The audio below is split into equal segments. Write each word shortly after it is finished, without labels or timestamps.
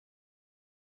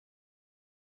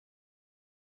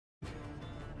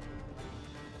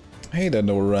Hey there,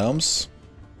 no realms.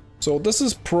 So this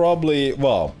is probably,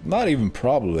 well, not even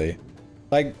probably.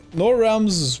 Like, no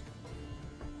realms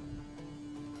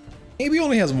maybe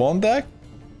only has one deck.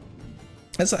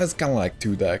 It's kind of like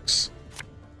two decks.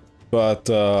 But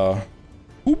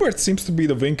Hubert seems to be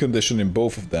the win condition in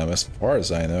both of them, as far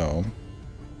as I know.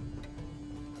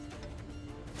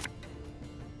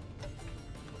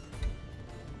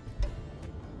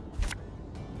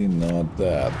 Not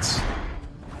that.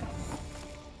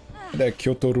 There,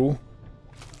 Kyotoru.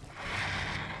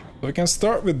 So we can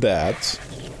start with that.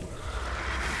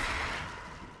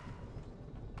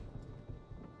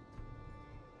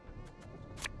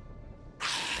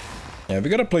 Yeah, we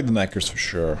gotta play the Knackers for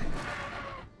sure.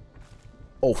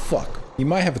 Oh fuck, he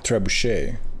might have a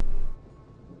trebuchet.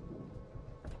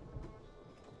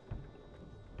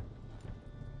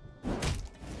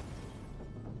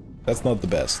 That's not the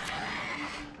best.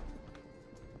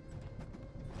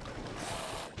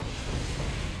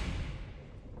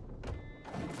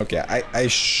 Okay, I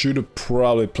should have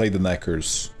probably played the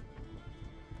Knackers.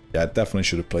 Yeah, I definitely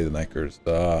should have played the Knackers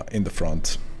in the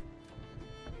front.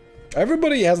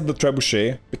 Everybody has the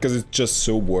trebuchet because it's just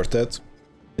so worth it.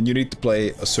 And you need to play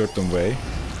a certain way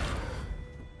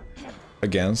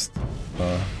against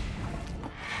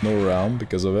no realm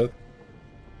because of it.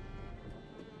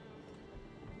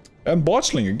 And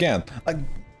botchling again. Like,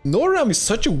 no realm is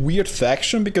such a weird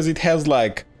faction because it has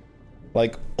like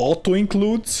auto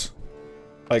includes.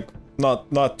 Like,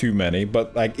 not too many,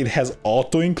 but like it has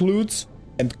auto includes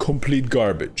and complete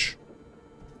garbage.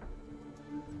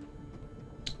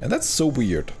 And that's so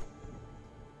weird.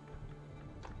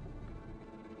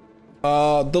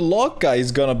 The lock guy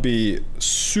is gonna be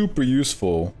super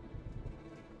useful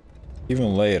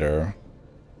even later.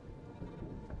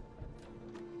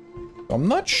 I'm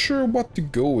not sure what to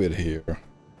go with here.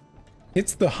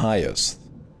 It's the highest.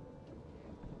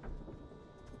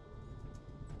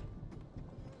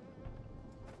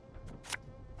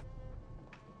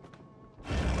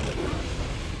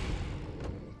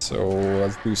 So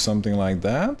let's do something like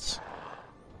that.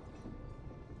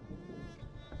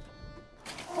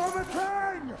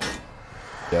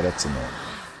 Yeah, that's enough.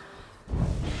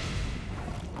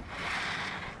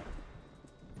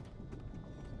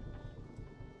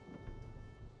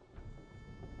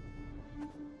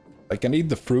 I can eat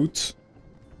the fruit.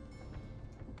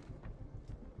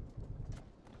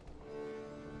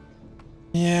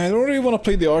 Yeah, I don't really want to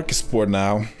play the Archisport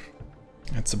now.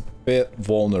 It's a bit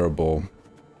vulnerable.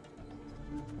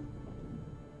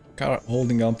 Kind of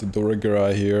holding on to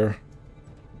Doragara here.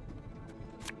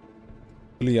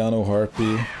 Liano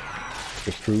Harpy.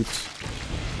 The fruit.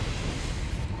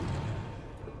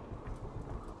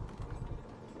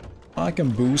 I can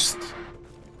boost.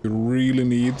 You really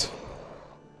need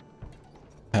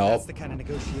help. That's the kind of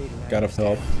negotiating Gotta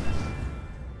help.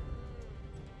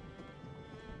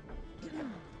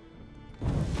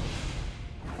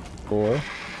 Or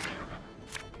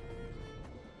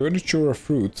Gernichora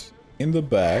fruit in the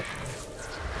back,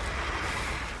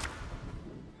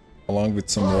 along with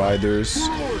some riders.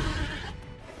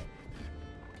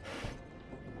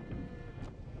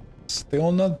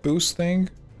 Still not boosting.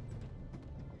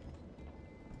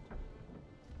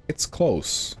 It's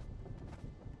close.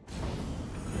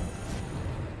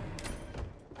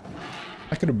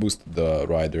 I could have boosted the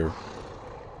rider.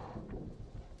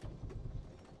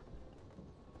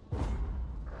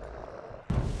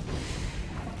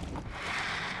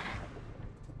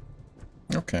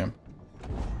 Okay.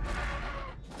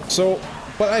 So,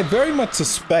 but I very much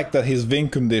suspect that his win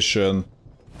condition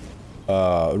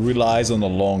relies on a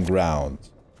long round.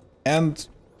 And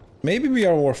maybe we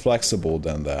are more flexible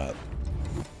than that.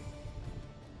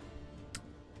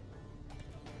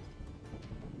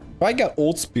 If I got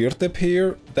old spear tip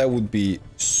here, that would be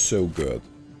so good.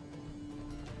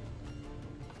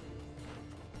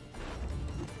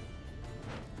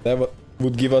 That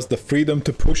would give us the freedom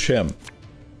to push him.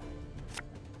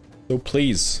 So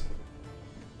please,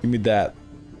 give me that.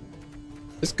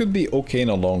 This could be okay in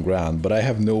a long round, but I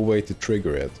have no way to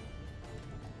trigger it.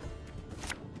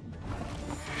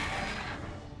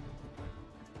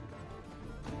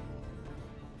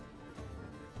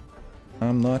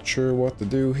 I'm not sure what to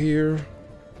do here.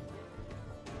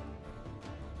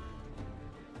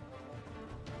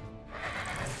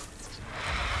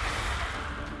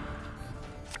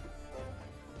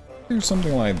 Do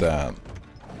something like that.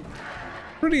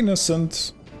 Pretty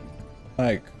innocent.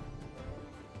 Like,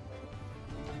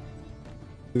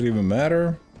 does it even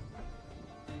matter?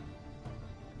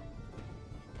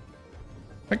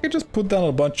 I could just put down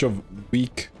a bunch of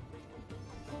weak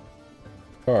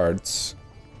cards.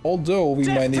 Although we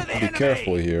might need to be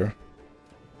careful here.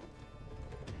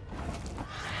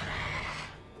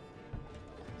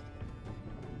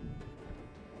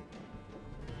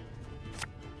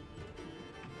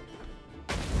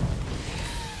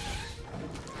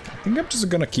 I think I'm just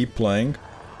gonna keep playing.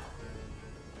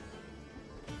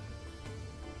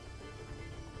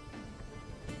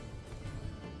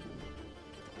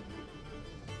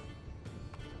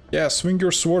 Yeah, swing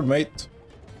your sword, mate.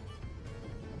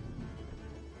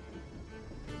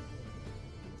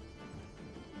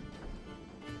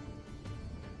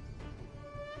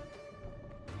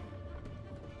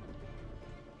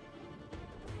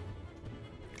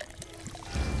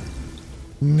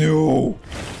 No!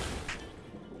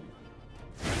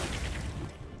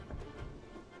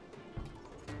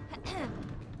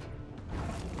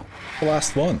 The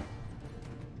last one.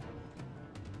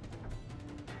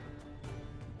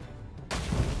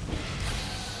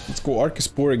 Let's go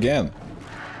Archispore again.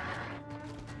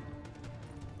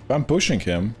 If I'm pushing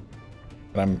him,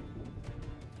 and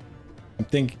I'm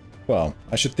thinking, well,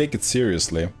 I should take it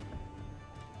seriously.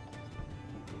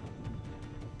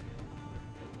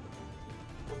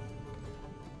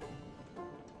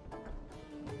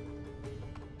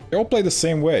 They all play the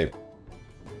same way.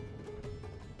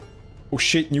 Oh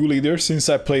shit, new leader since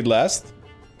I played last.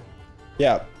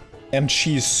 Yeah, and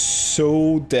she's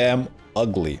so damn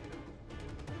ugly.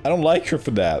 I don't like her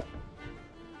for that.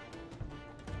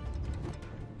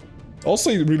 Also,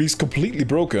 it released completely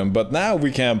broken, but now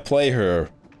we can play her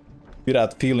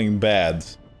without feeling bad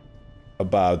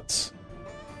about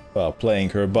playing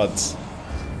her, but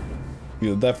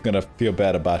you're definitely gonna feel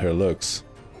bad about her looks.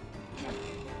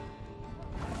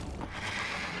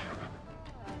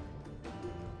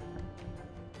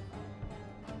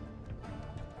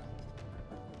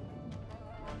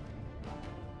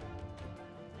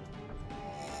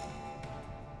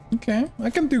 Okay, I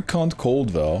can do Count Cold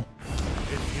though.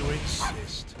 If you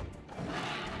insist.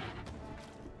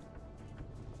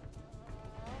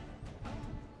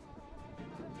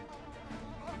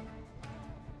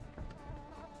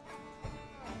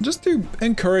 Just to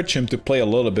encourage him to play a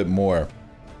little bit more.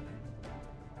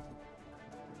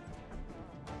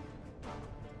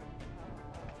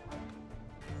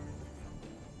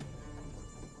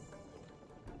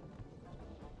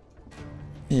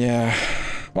 Yeah.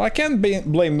 Well, I can't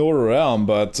blame Northern Realm,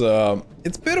 but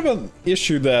it's a bit of an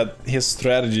issue that his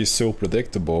strategy is so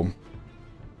predictable.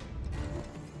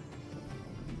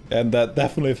 And that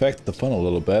definitely affected the fun a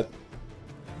little bit.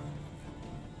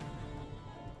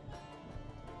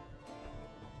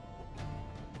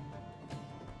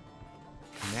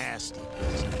 Nasty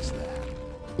business,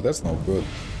 that. But that's not good.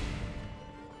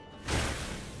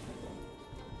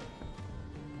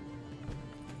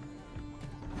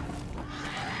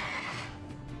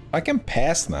 I can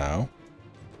pass now.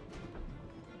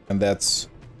 And that's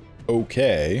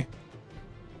okay.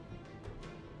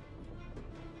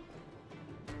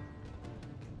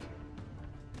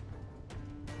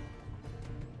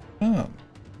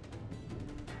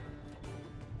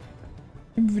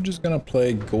 Maybe we're just gonna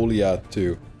play Goliath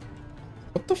too.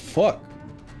 What the fuck?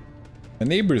 My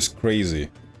neighbor is crazy.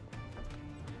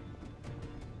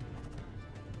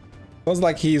 Sounds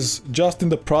like he's just in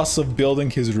the process of building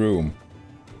his room.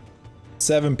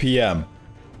 7 PM.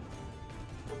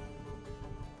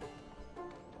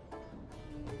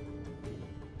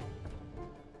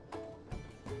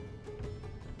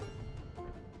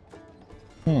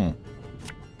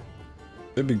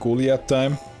 Maybe Goliath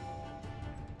time.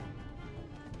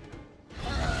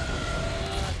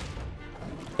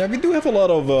 Yeah, we do have a lot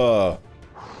of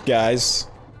guys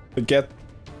that get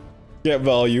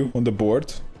value on the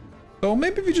board. So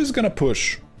maybe we're just gonna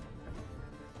push.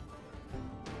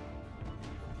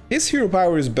 His hero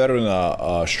power is better in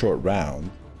a short round,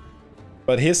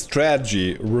 but his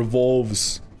strategy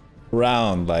revolves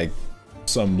around like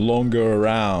some longer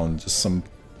round, just some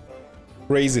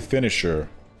crazy finisher.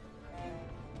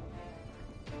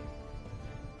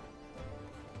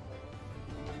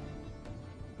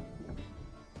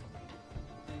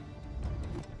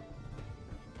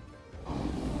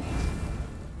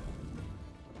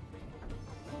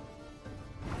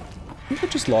 I think I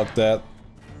just locked that.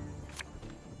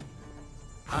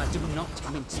 I do not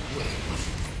mince words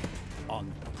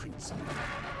on principle.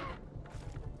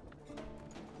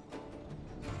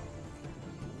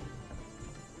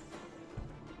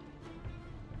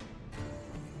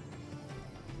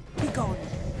 Be gone.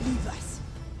 Leave us.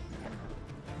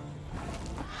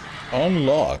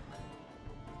 Unlock.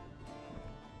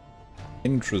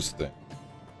 Interesting.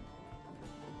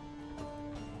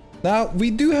 Now,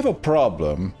 we do have a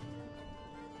problem.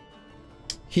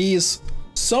 His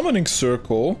summoning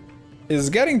circle is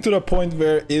getting to the point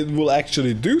where it will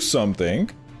actually do something.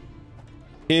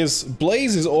 His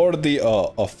blaze is already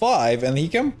a 5, and he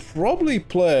can probably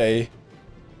play...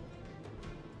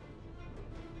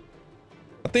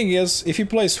 The thing is, if he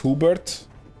plays Hubert,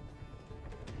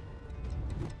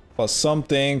 plus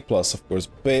something, plus of course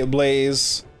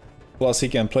Blaze, plus he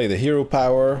can play the hero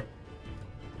power.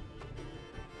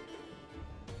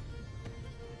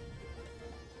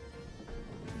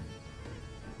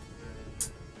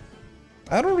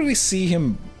 I don't really see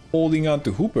him holding on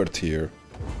to Hubert here.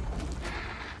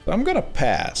 So I'm gonna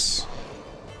pass.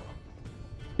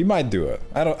 He might do it.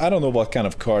 I don't know what kind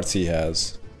of cards he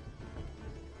has.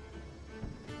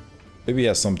 Maybe he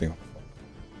has something.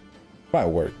 Might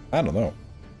work. I don't know.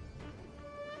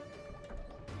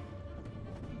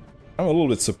 I'm a little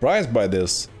bit surprised by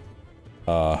this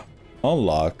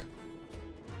unlock.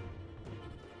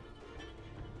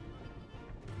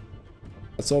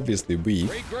 That's obviously weak.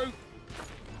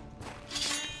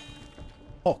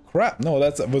 Oh crap, no,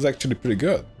 that was actually pretty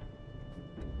good.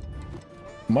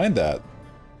 Mind that.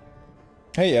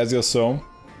 Hey, as your song.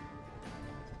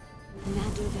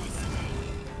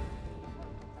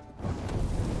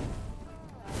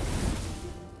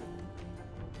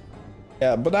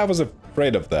 Yeah, but I was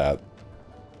afraid of that.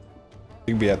 I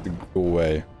think we had to go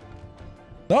away.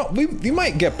 No, we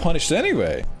might get punished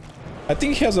anyway. I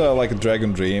think he has a like a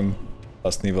Dragon Dream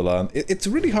plus Nivalan. It's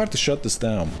really hard to shut this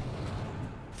down.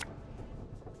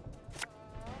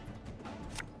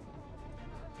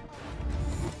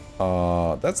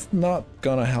 That's not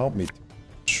gonna help me too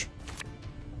much.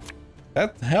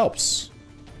 That helps.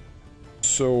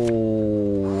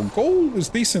 So gold is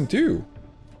decent too.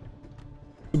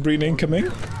 Sabrina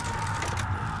incoming.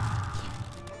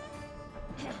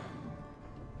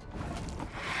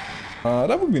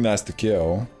 That would be nice to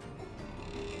kill.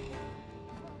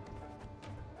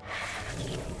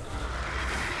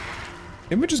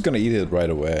 Maybe we're just gonna eat it right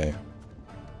away.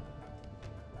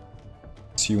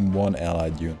 Assume 1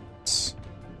 allied units.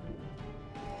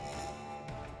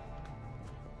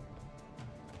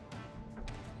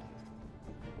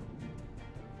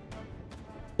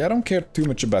 Yeah, I don't care too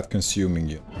much about consuming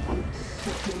you.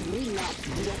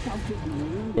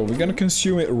 So we're gonna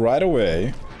consume it right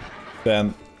away.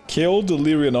 Then kill the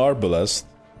Lyrian Arbalest.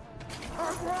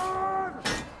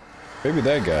 Maybe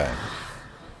that guy.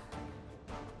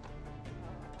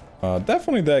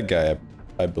 Definitely that guy,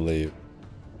 I believe.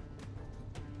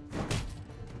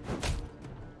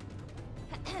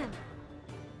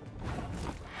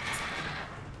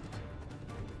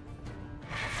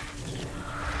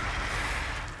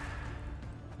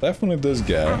 Definitely this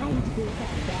guy.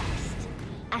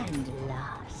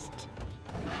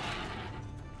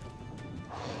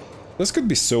 This could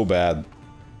be so bad.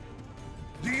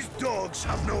 These dogs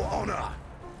have no honor.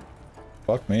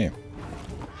 Fuck me.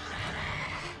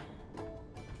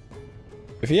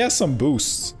 If he has some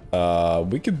boosts,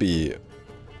 we could be a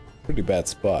pretty bad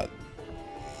spot.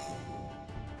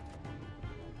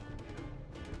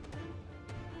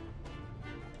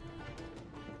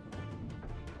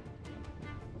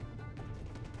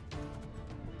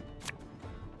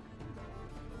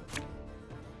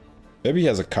 Maybe he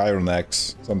has a Chiron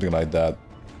X, something like that.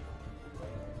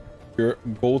 Your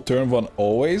gold turn 1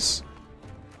 always?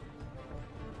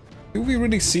 Do we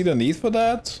really see the need for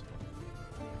that?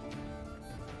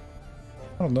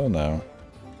 I don't know now.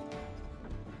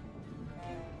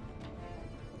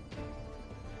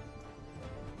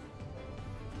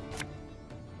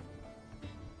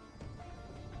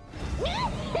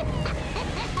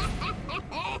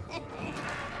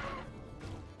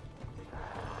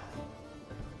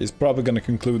 He's probably gonna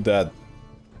conclude that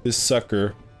this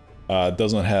sucker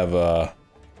doesn't have a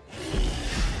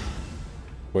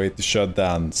way to shut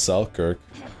down Selkirk.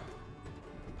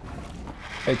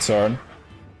 Hey, Tsarn.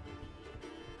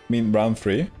 Round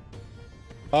 3?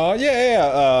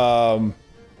 Yeah.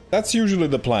 That's usually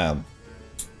the plan.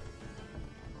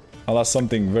 Unless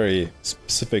something very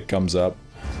specific comes up.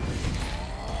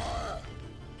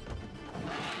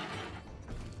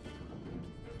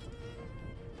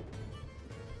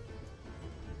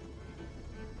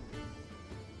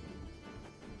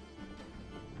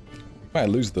 Might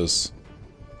lose this.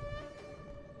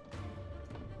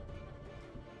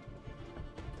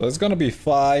 So it's gonna be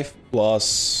 5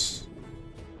 plus...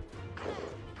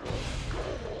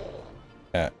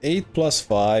 Yeah, 8 plus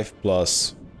 5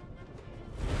 plus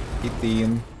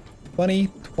 18, 20,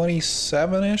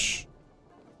 27-ish?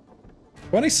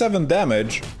 27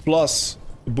 damage plus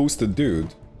the boosted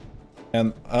dude.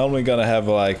 And I'm only gonna have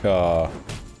like 12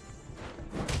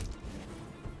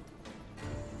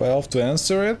 to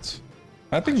answer it.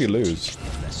 I think we lose.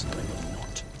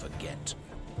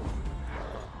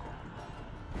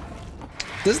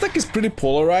 This deck is pretty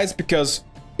polarized because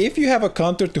if you have a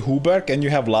counter to Huberg and you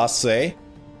have last say,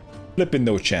 flipping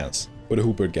no chance with a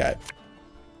Huberg guy.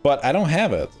 But I don't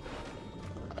have it.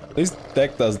 This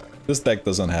deck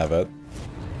doesn't have it.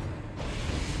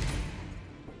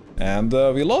 And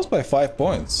we lost by 5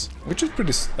 points, which is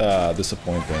pretty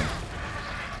disappointing.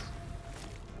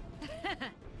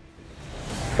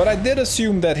 But I did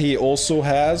assume that he also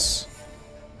has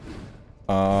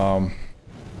a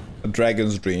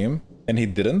Dragon's Dream, and he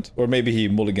didn't, or maybe he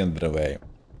mulliganed it away.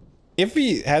 If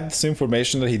we had this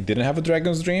information that he didn't have a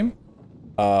Dragon's Dream,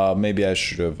 maybe I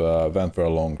should have went for a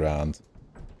long round.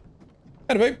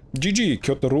 Anyway, GG,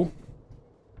 Kyotoru.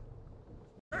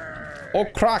 Oh,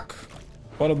 Crack!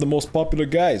 One of the most popular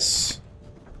guys.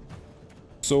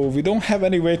 So we don't have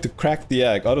any way to crack the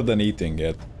egg other than eating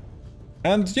it.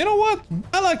 And you know what?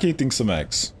 I like eating some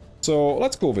eggs. So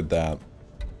let's go with that.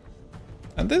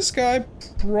 And this guy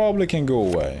probably can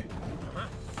go away.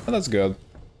 And that's good.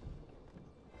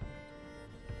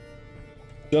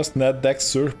 Just net deck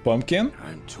Sir Pumpkin?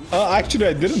 Actually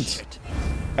I didn't.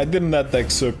 I didn't net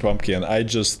deck Sir Pumpkin. I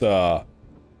just I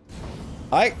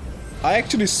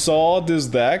actually saw this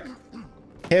deck.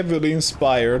 Heavily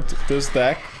inspired. This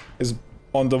deck is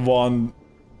on the one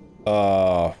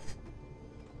some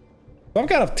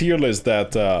kind of tier list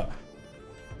that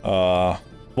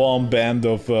one band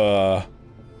of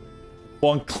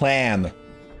one clan,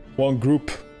 one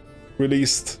group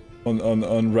released on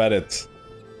Reddit.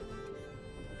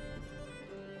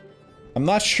 I'm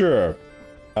not sure.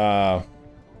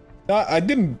 I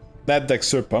didn't net deck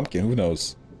Sir Pumpkin, who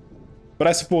knows? But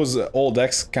I suppose all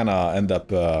decks kinda end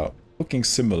up looking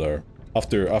similar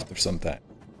after some time.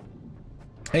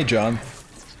 Hey John.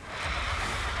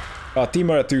 Team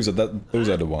Aratusa, those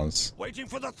are the ones. Waiting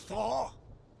for the thaw.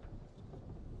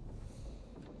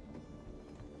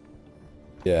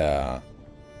 Yeah.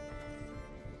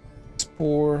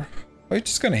 Spore. Oh, you're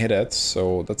just gonna hit it,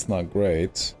 so that's not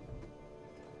great.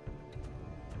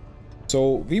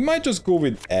 So we might just go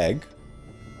with egg.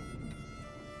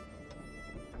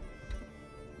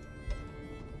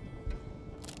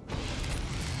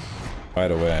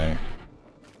 Right away.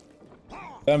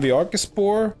 Then we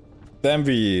Archaspore. Then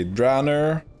we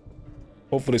Drowner.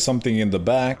 Hopefully something in the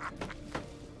back.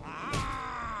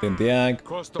 In the egg.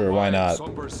 Sure, why not?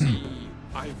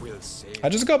 I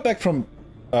just got back from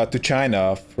to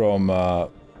China from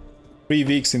 3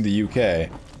 weeks in the UK.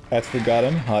 I'd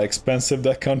forgotten how expensive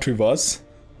that country was.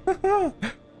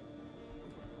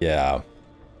 Yeah.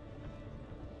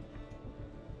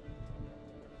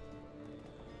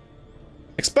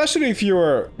 Especially if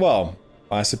you're, well,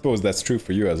 I suppose that's true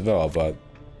for you as well, but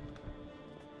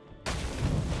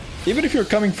even if you're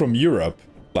coming from Europe,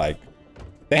 like,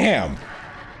 damn,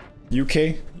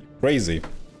 UK, crazy.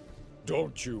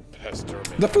 Don't you pester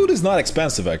me. The food is not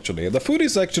expensive, actually. The food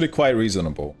is actually quite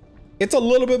reasonable. It's a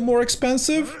little bit more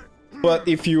expensive, but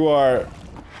if you're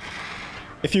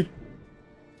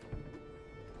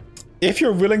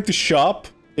willing to shop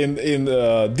in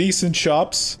decent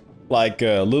shops like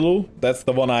Little, that's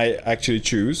the one I actually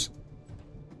choose,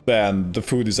 then the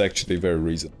food is actually very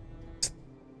reasonable.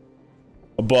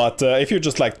 But if you're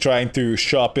just like trying to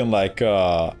shop in like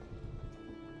in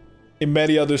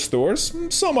many other stores,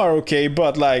 some are okay,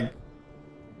 but like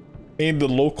in the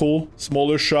local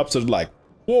smaller shops are like,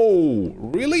 whoa,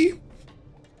 really?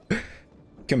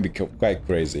 Can be quite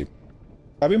crazy.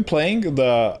 I've been playing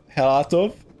the hell out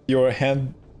of your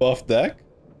hand buff deck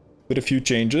with a few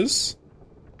changes.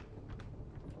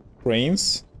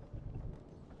 Brains.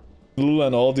 Blue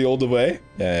and all the way.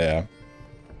 Yeah.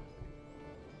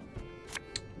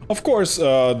 Of course,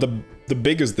 the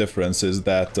biggest difference is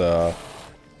that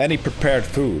any prepared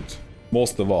food,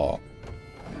 most of all,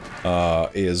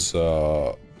 is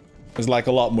like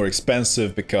a lot more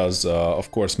expensive because, of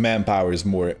course, manpower is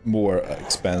more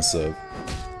expensive.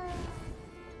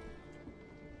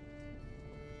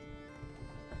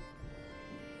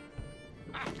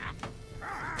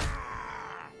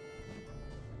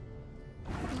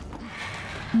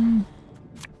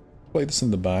 Play this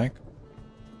in the back.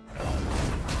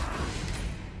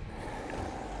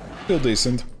 Still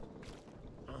decent.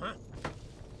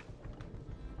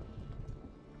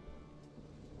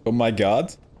 Oh my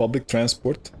god, public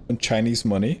transport on Chinese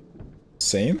money.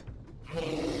 Insane.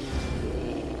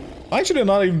 I'm actually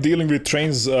not even dealing with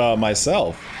trains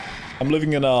myself. I'm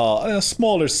living in a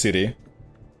smaller city.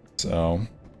 So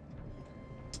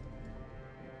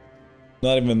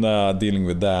not even dealing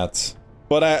with that.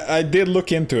 But I did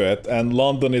look into it, and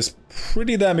London is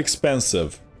pretty damn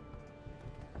expensive.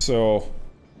 So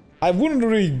I wouldn't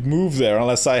really move there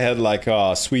unless I had like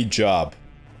a sweet job.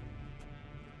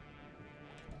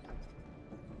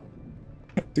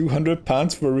 200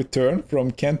 pounds for return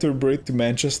from Canterbury to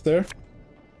Manchester.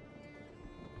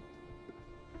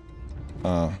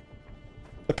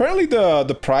 Apparently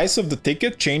the price of the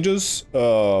ticket changes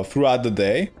throughout the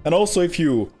day, and also if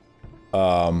you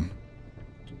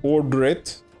order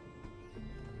it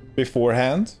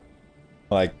beforehand,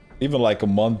 like even like a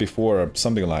month before or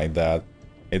something like that,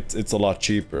 it's a lot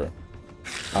cheaper.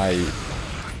 I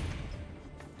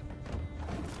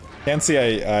can't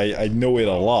say I know it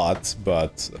a lot,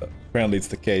 but apparently it's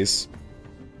the case.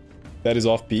 That is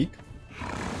off peak.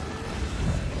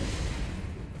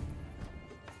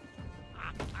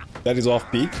 That is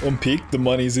off peak. On peak, the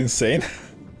money is insane.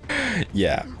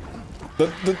 Yeah.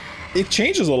 It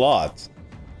changes a lot.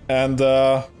 And,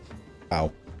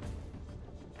 ow.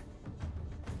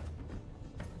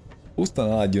 Boost an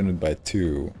allied unit by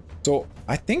 2. So,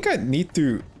 I think I need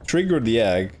to trigger the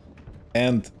egg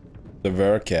and the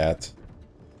Vercat.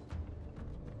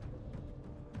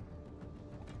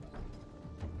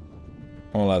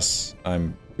 Unless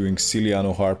I'm doing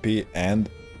Ciliano Harpy and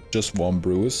just one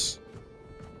Bruce.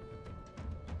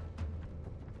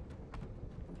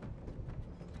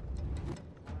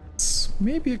 It's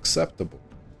maybe acceptable.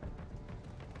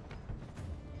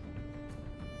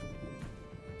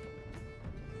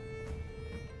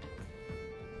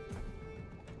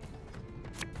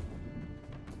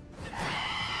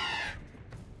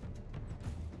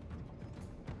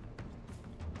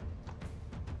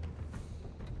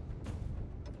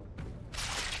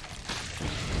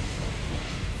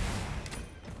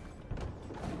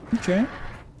 Okay,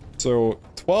 so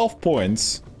 12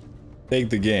 points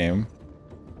take the game.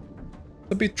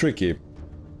 A bit tricky.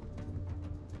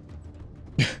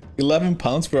 11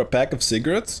 pounds for a pack of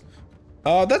cigarettes?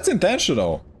 That's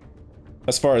intentional,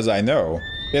 as far as I know.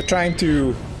 They're trying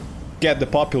to get the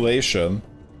population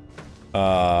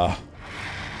get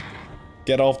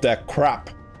off that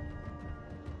crap.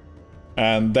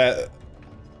 And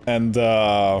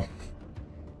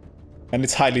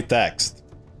it's highly taxed.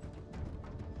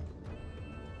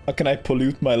 How can I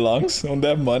pollute my lungs on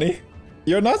that money?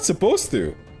 You're not supposed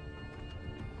to.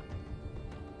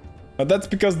 But that's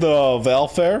because the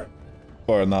welfare,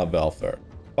 or not welfare,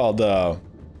 well, the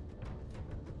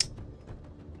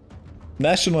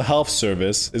National Health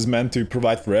Service is meant to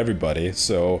provide for everybody,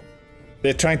 so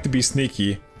they're trying to be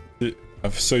sneaky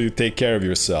so you take care of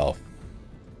yourself.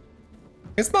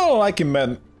 It's not like in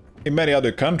many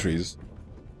other countries.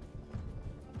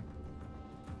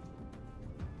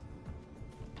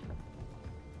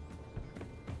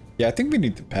 Yeah, I think we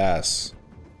need to pass.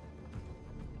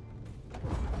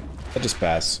 I'll just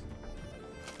pass.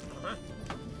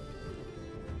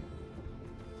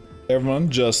 Everyone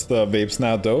just vapes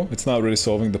now though. It's not really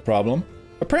solving the problem.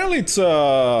 Apparently it's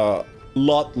a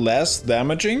lot less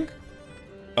damaging.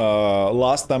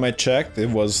 Last time I checked it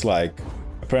was like,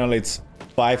 apparently it's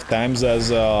 5 times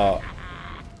as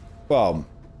well,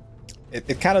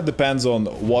 it kind of depends on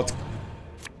what,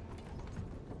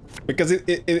 because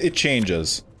it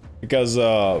changes. Because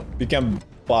you can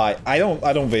buy, I don't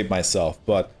vape myself,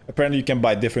 but apparently you can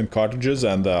buy different cartridges,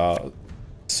 and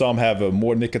some have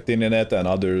more nicotine in it and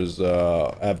others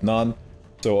have none.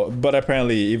 So, but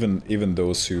apparently even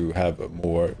those who have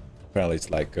more, apparently it's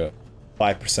like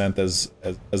 5%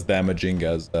 as damaging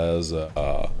as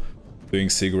doing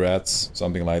cigarettes,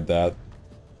 something like that.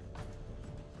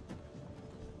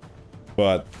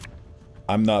 But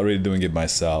I'm not really doing it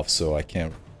myself, so I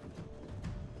can't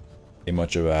say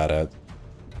much about it.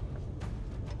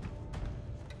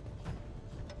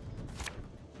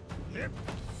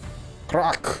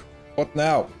 Crack! What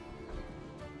now?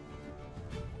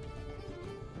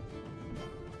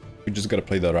 We just gotta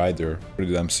play the rider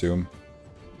pretty damn soon.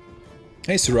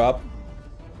 Hey, Syrup.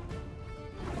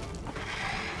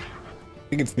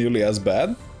 Think it's nearly as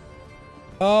bad?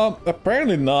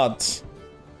 Apparently not.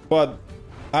 But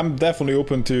I'm definitely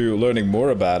open to learning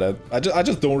more about it. I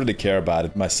just don't really care about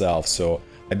it myself, so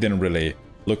I didn't really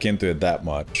look into it that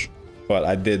much. But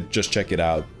I did just check it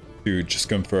out to just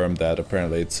confirm that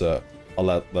apparently it's a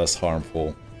lot less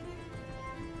harmful.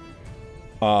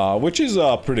 Which is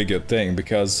a pretty good thing,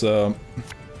 because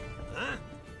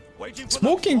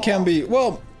smoking can be,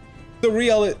 well, the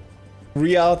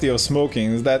reality of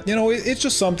smoking is that, you know, it's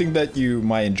just something that you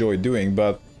might enjoy doing,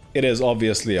 but it is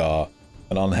obviously an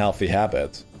unhealthy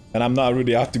habit. And I'm not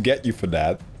really out to get you for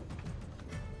that.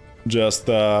 Just,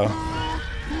 can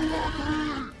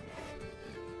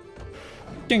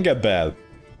get bad.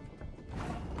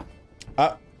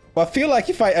 I feel like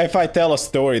if I tell a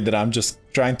story that I'm just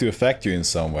trying to affect you in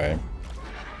some way.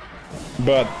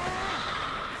 But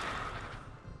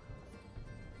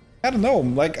I don't know,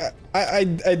 like I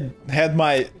had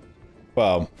my,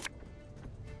 well,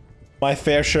 my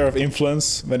fair share of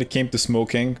influence when it came to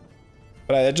smoking,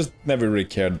 but I just never really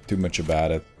cared too much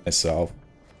about it myself.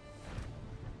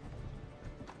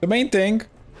 The main thing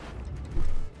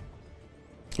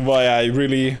why I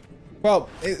really... Well,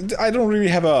 I don't really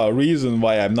have a reason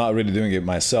why I'm not really doing it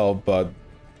myself, but...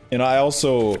 You know, I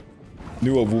also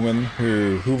knew a woman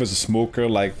who was a smoker,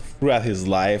 like, throughout his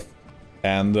life.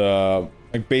 And,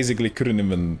 like, basically couldn't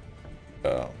even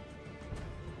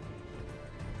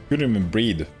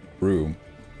breathe room.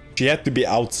 She had to be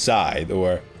outside,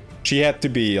 or she had to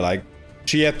be, like...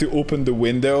 She had to open the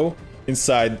window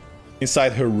inside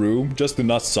her room just to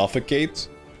not suffocate.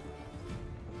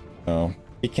 Oh,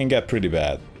 it can get pretty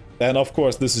bad. And of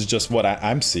course, this is just what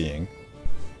I'm seeing.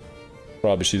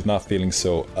 Probably she's not feeling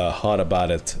so hot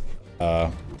about it,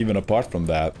 even apart from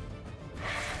that.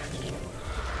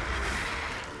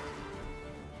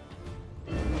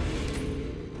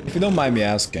 If you don't mind me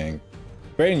asking,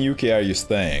 where in UK are you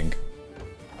staying?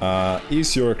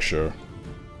 East Yorkshire.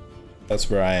 That's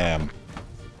where I am.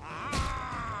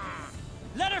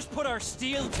 Let us put our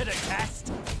steel to the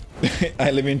test.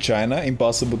 I live in China.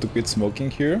 Impossible to quit smoking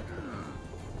here.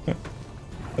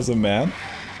 As a man.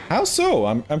 How so?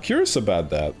 I'm curious about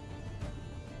that.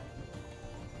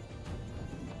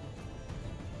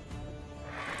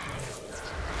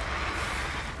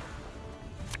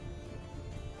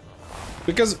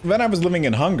 Because when I was living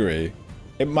in Hungary,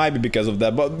 it might be because of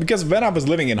that, but because when I was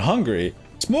living in Hungary,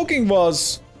 smoking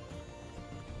was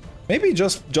maybe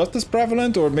just as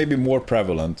prevalent or maybe more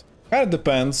prevalent. Kind of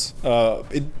depends.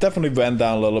 It definitely went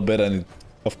down a little bit, and it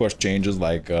of course changes,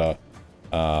 like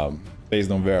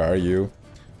based on where are you.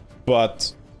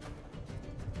 But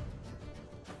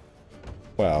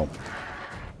well,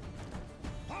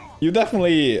 you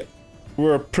definitely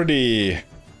were pretty...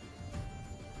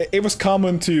 It was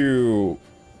common to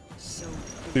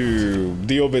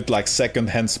deal with like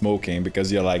second-hand smoking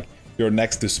because you're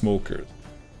next to smokers.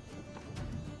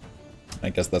 I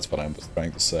guess that's what I was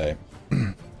trying to say.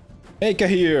 Hey,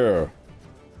 Kahir!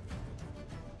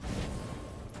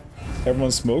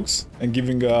 Everyone smokes, and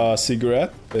giving a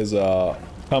cigarette is a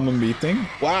common meeting.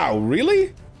 Wow,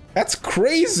 really? That's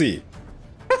crazy!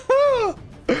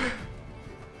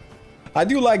 I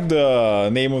do like the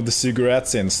name of the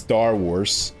cigarettes in Star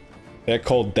Wars. They're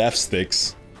called Death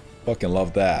Sticks. Fucking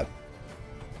love that.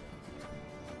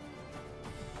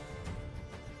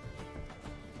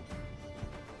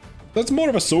 That's more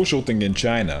of a social thing in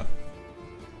China.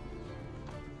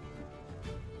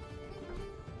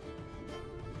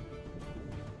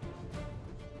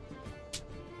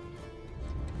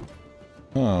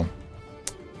 Huh.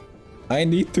 I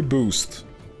need to boost.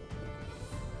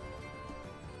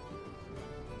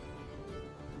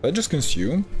 Did I just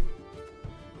consume?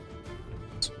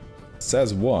 It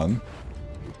says 1.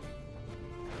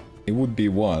 It would be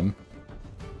 1.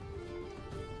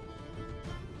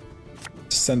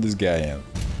 Just send this guy in.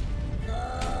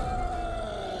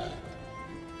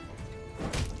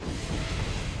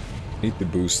 Need the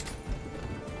boost.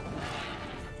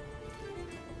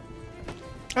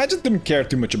 I just didn't care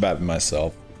too much about it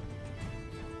myself.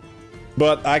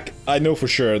 But I know for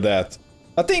sure that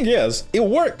the thing is, it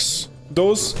works.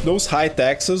 Those high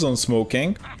taxes on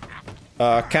smoking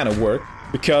kind of work,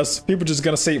 because people just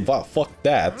gonna say, "Wow, fuck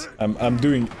that! I'm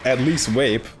doing at least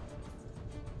vape.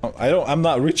 I'm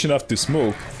not rich enough to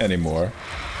smoke anymore."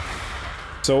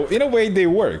 So in a way, they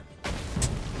work.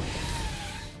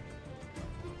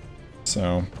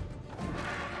 So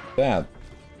that.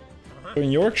 So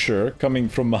in Yorkshire, coming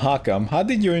from Mahakam, how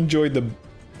did you enjoy the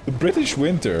British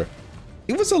winter?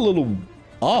 It was a little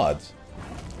odd.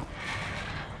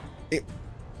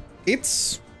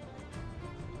 It's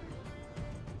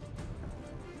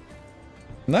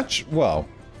not well.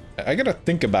 I gotta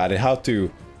think about it, how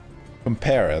to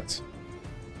compare it.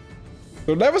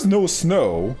 So there was no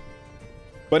snow,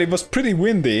 but it was pretty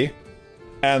windy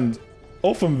and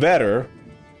often wetter.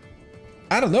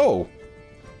 I don't know.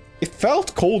 It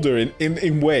felt colder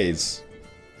in ways.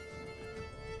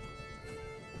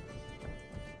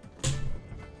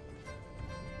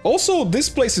 Also, this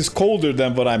place is colder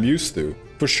than what I'm used to,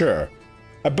 for sure.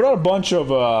 I brought a bunch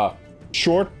of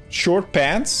short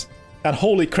pants, and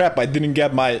holy crap, I didn't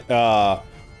get my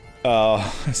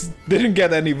didn't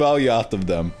get any value out of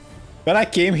them. When I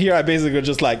came here, I basically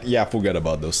just like, yeah, forget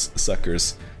about those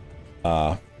suckers.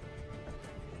 So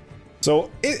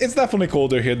it's definitely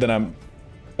colder here than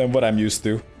what I'm used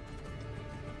to.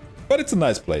 But it's a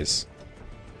nice place.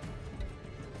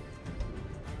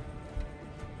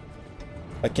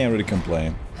 I can't really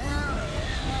complain.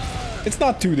 It's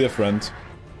not too different.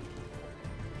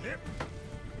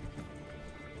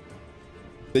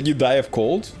 Did you die of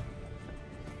cold?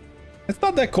 It's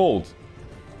not that cold.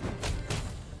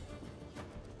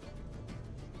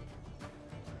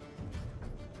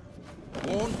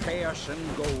 One person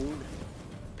gold,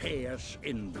 perish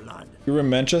in blood. You were in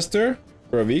Manchester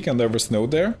for a week and there was snow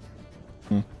there?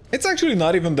 It's actually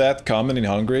not even that common in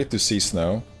Hungary to see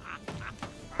snow.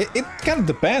 It kind of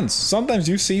depends. Sometimes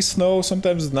you see snow,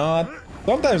 sometimes not.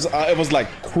 Sometimes it was like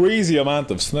crazy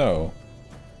amount of snow.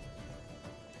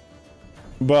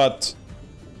 But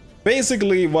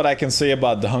basically what I can say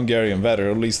about the Hungarian weather,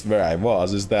 at least where I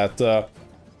was, is that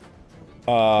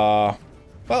well,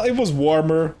 it was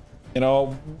warmer, you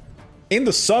know. In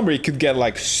the summer it could get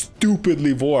like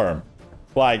stupidly warm.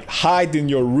 Like hide in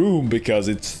your room because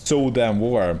it's so damn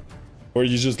warm. Or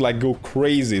you just like go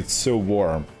crazy, it's so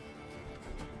warm.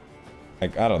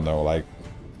 Like, I don't know, like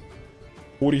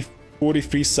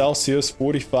 43 Celsius,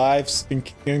 45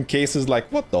 in cases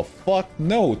like, what the fuck?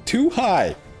 No, too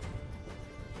high.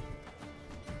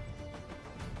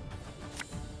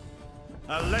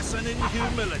 A lesson in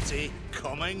humility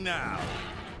coming now.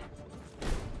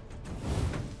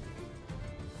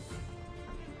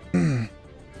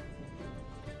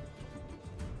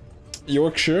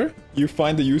 Yorkshire, you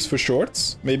find a use for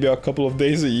shorts? Maybe a couple of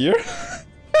days a year?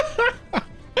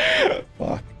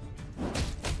 Fuck.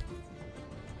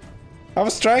 I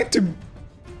was trying to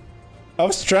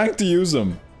use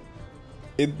them.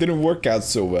 It didn't work out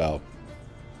so well.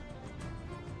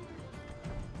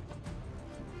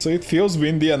 So it feels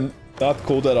windy and not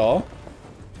cold at all?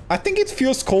 I think it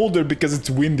feels colder because it's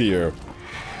windier.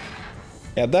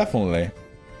 Yeah, definitely.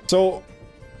 So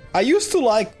I used to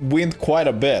like wind quite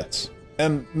a bit,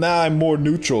 and now I'm more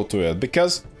neutral to it,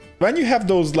 because when you have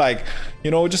those like,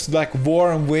 you know, just like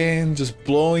warm wind just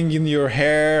blowing in your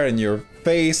hair and your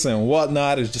face and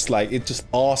whatnot, it's just like, it's just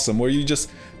awesome, where you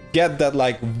just get that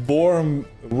like warm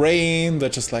rain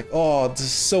that's just like, oh, this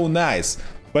is so nice.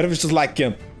 But if it's just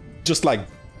like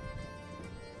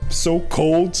so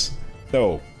cold,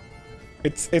 no,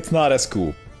 it's not as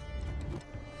cool.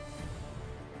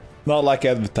 Not like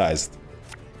advertised.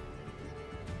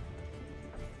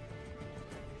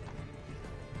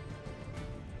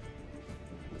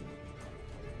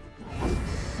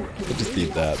 I just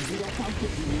need that.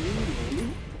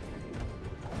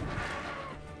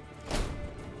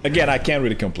 Again, I can't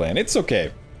really complain. It's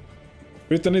okay.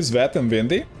 Britain is wet and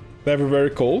windy. Never very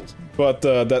cold, but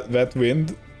that wet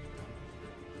wind,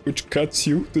 which cuts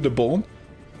you to the bone.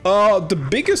 The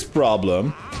biggest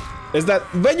problem is that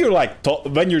when you're like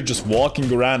when you're just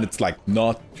walking around, it's like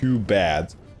not too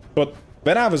bad. But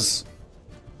when I was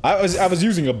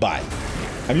using a bike.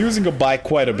 I'm using a bike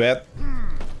quite a bit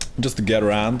just to get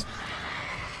around,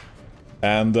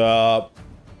 and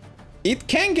it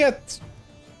can get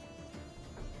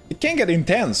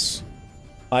intense.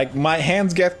 Like my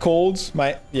hands get cold.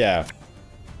 Yeah.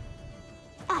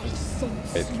 I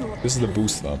sense Wait, your this is the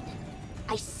boost one.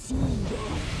 I see your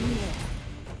fear.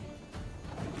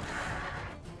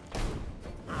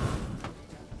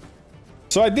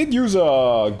 So I did use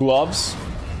gloves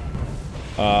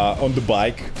on the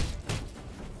bike.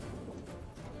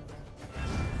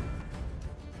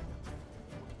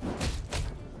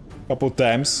 Couple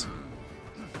times,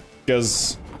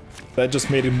 because that just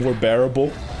made it more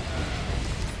bearable.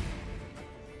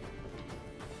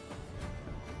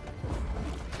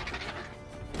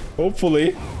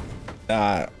 Hopefully.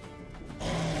 Oh,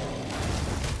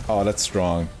 that's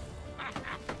strong.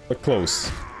 But close.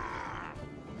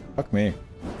 Fuck me.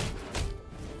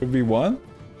 Could be one?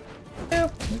 Yeah,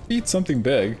 maybe eat something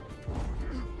big.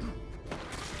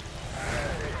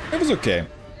 It was okay.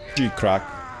 Gee, crack.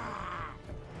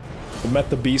 The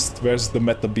Meta Beast, where's the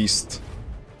Meta Beast?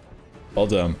 Well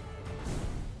done.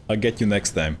 I'll get you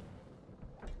next time.